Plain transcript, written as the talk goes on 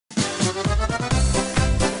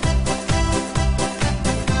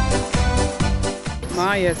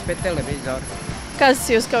mājās pie televizora. Kādas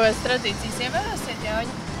jūs kaut kādas tradīcijas ievērosiet,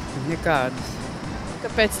 Jāņa? Nekādas.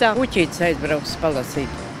 Kāpēc tā? Puķītis aizbrauks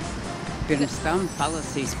palasīt. Pirms tam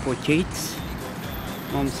palasīs puķītis.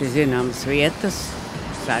 Mums ir zināmas vietas,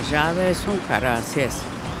 sažāvēs un karāsies.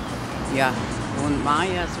 Jā, un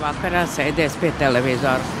mājās vakarā sēdēs pie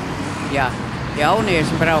televizora. Jā,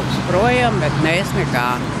 jaunieši brauks projām, bet mēs nekā.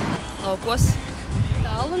 Laukos.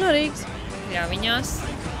 Tālu no Rīgas. Jā, viņās.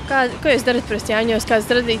 Ko jūs darat parasti Jāņos, kādas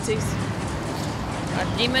tradīcijas? Ar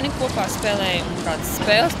ģimeni kopā spēlējam kādas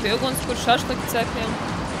spēles, pie ugunskura, šašliku cepjam,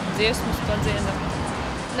 dziesmas padziedam.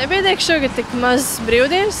 Nebiedē, ka šogad tik maz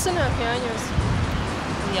brīvdienas sanāk Jāņos?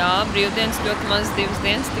 Jā, brīvdienas ļoti maz 2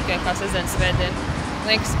 dienas, tikai kā sestdienas svētdiena.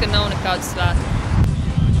 Liekas, ka nav nekādu svētku.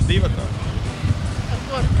 Divatā. Ar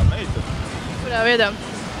ko? Ar meitu. Kurā vietā?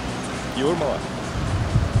 Jūrmalā.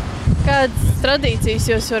 Kādas tradīcijas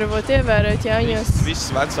jūs varbūt ievērot Jāņos? Visas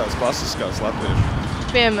vecās klasiskās latviešu.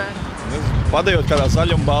 Piemēram. Padējot kādā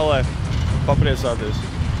zaļuma ballē, papriecāties.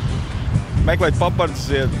 Meklēt papardzes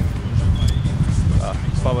iet.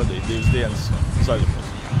 Pavadīt 2 dienas zaļumos.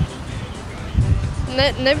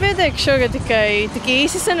 Nebiedē, ka šogad tik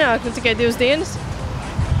īsi sanāk, nu tikai 2 dienas?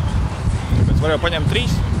 Tāpēc var jau paņemt 3.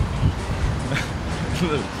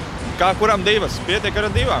 Kā kuram 2? Pietiek ar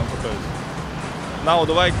 2. Kāpēc?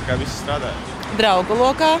 Naudu vajag, kā visi strādā. Draugu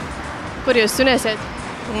lokā. Kur jūs svinēsiet?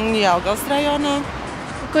 Jelgavas rajonā.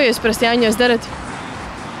 Ko jūs parasti Jāņos darat?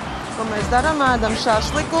 Ko mēs darām? Ēdam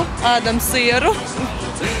šašliku, ēdam sieru,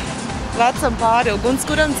 lecam pāri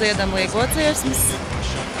ugunskuram, dziedam Līgo dziesmas.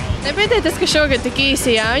 Nebiedē tas, ka šogad tik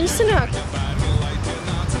īsi Jāņi sanāk?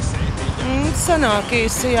 Sanāk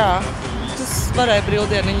īsi, jā. Tas varēja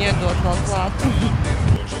brīvdieniņu iedot vēl klāt.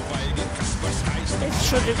 Es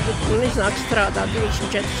šodien iznāku strādāt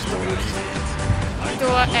 24 stundas. To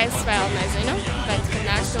es vēl nezinu, bet, kad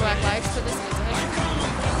nāks cilvēku laiks, tad es redzēšu.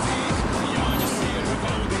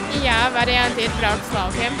 Jā, varianti ir braukt uz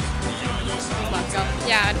laukiem.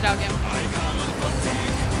 Jā, ar draugiem.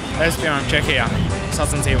 Es, piemēram, Čehijā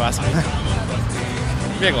sacensībās.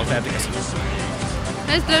 Vieglot ētikas.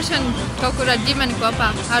 Es droši vien kaut kur ar ģimeni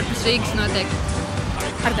kopā, ārpus Rīgas notiek.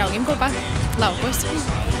 Ar draugiem kopā, laukos.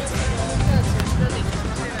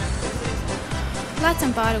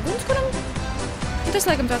 Lecam pāri ugunskuram. Tas,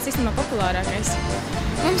 laikam, tāds īstenībā populārākais.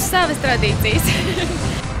 Mums savas tradīcijas.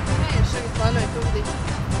 Kā jūs šogad plānojat pavadīt?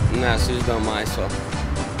 Nē, es izdomāju vēl.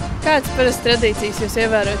 Kādas parasti tradīcijas jūs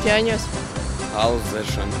ievērojat Jāņos? Alus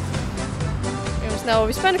dzeršana. Jums nav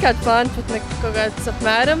vispār nekāda plāna, pat kaut kāds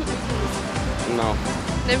apmēram? Nav.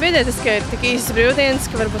 Nebiedē tas, ka ir tik īsas brīvdienas,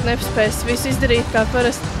 ka varbūt nepaspēs visu izdarīt kā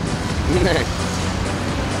parasti? Nē.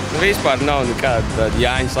 Vispār nav nekāda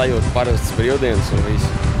Jāņa sajūta, parastas brīvdienas un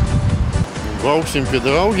visu. Brauksim pie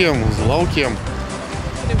draugiem uz laukiem.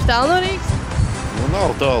 Jums tālu no Rīgas? Nu, nav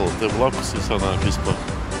tālu, te blakus ir sanāk vispār.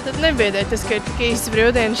 Tad nebiedē tas, ka ir tik īsas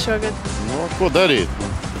brīvdienas šogad. Nu, ko darīt?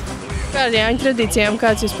 Kā ar Jāņu tradīcijām,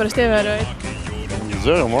 kāds jūs parasti ievērojat?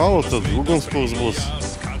 Dzeram alu, tad ugunskurs būs.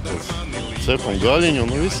 Cepam gaļiņu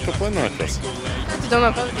un viss, kā panākās. Kā tu domā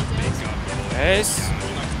pavadīt Jāņus? Es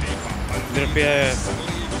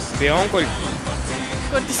pie onkuļa.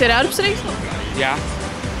 Kur tas ir ārpus Rīgas? Jā.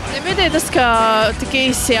 Nebiedē tas, ka tik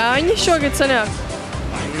īsi Jāņi šogad sanāk?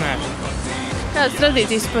 Nē. Kādas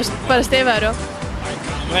tradīcijas parasti ievēro?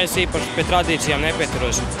 Es īpaši pie tradīcijām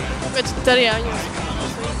nepieturos. Bet tu arī Jāņos?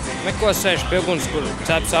 Neko sēžu pie ugunskura,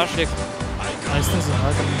 cep sašliku. Es nezinu,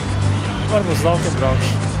 varbūt uz laukiem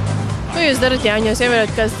braukšu. Ko jūs darat Jāņos?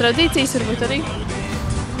 Ievērot kādas tradīcijas varbūt arī?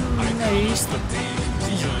 Ne īsti.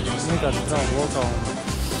 Vienkārši draugu lokā un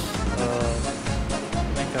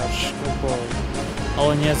vienkārši kaut ko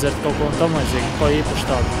aliņu iedzert, kaut ko un tam līdzīgi. Ko īpaši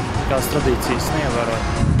tādu, kādas tradīcijas neievērot.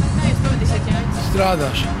 Kā jūs pavadīsiet Jāņus?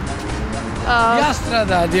 Strādāšu.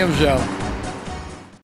 Jāstrādā, diemžēl.